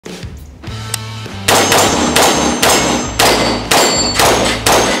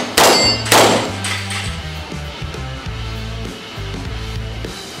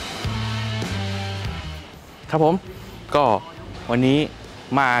ครับผมก็วันนี้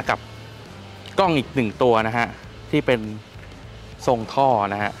มากับกล้องอีกหนึ่งตัวนะฮะที่เป็นทรงท่อ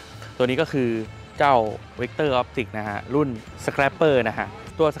นะฮะตัวนี้ก็คือเจ้า Vector Optics นะฮะรุ่น Scrapper นะฮะ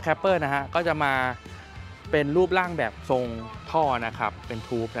ตัว Scrapper นะฮะก็จะมาเป็นรูปร่างแบบทรงท่อนะครับเป็น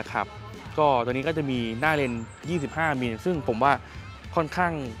ทูบนะครับก็ตัวนี้ก็จะมีหน้าเลนส์25 มิลซึ่งผมว่าค่อนข้า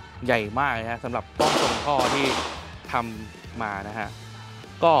งใหญ่มากนะสำหรับกล้องทรงท่อที่ทำมานะฮะ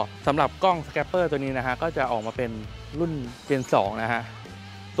ก็สำหรับกล้อง Scrapper ตัวนี้นะฮะก็จะออกมาเป็นรุ่น Gen 2 นะฮะ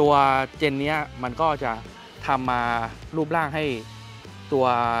ตัวเจนนี้มันก็จะทำมารูปร่างให้ตัว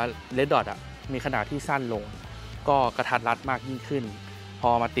Red Dot มีขนาดที่สั้นลงก็กระทัดรัดมากยิ่งขึ้นพอ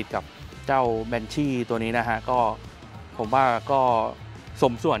มาติดกับเจ้าแบนชี่ตัวนี้นะฮะก็ผมว่าก็ส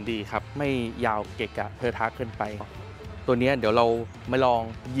มส่วนดีครับไม่ยาวเกะกะเทอะทะเกินไปตัวนี้เดี๋ยวเรามาลอง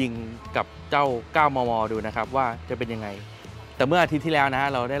ยิงกับเจ้า 9 มม. ดูนะครับว่าจะเป็นยังไงแต่เมื่ออาทิตย์ที่แล้วนะฮะ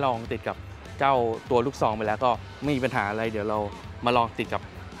เราได้ลองติดกับเจ้าตัวลูกซองไปแล้วก็ไม่มีปัญหาอะไรเดี๋ยวเรามาลองติดกับ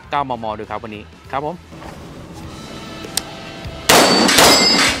 9 มม. ดูครับวันนี้ครับผม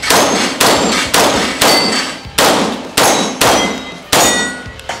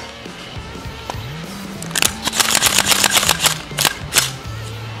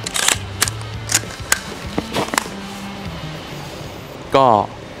ก็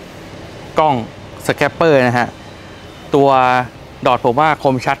กล้องสแคปเปอร์นะฮะตัวดอทผมว่าค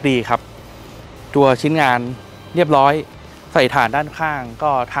มชัดดีครับตัวชิ้นงานเรียบร้อยใส่ฐานด้านข้าง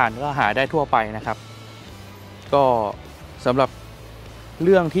ก็ฐานก็หาได้ทั่วไปนะครับก็สำหรับเ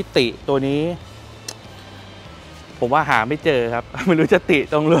รื่องที่ติตัวนี้ผมว่าหาไม่เจอครับไม่รู้จะติ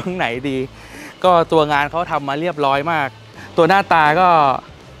ตรงเรื่องไหนดีก็ตัวงานเขาทำมาเรียบร้อยมากตัวหน้าตา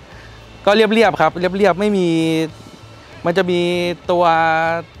ก็เรียบๆครับเรียบๆไม่มีมันจะมีตัว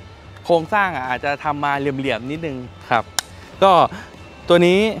โครงสร้างอาจจะทำมาเหลี่ยมๆนิดนึงครับก็ตัว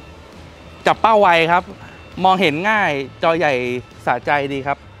นี้จับเป้าไวครับมองเห็นง่ายจอใหญ่สะใจดีค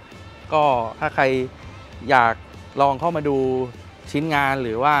รับก็ถ้าใครอยากลองเข้ามาดูชิ้นงานห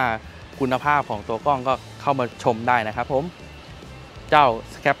รือว่าคุณภาพของตัวกล้องก็เข้ามาชมได้นะครับผมเจ้า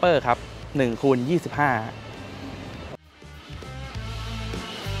Scrapper ครับ1x25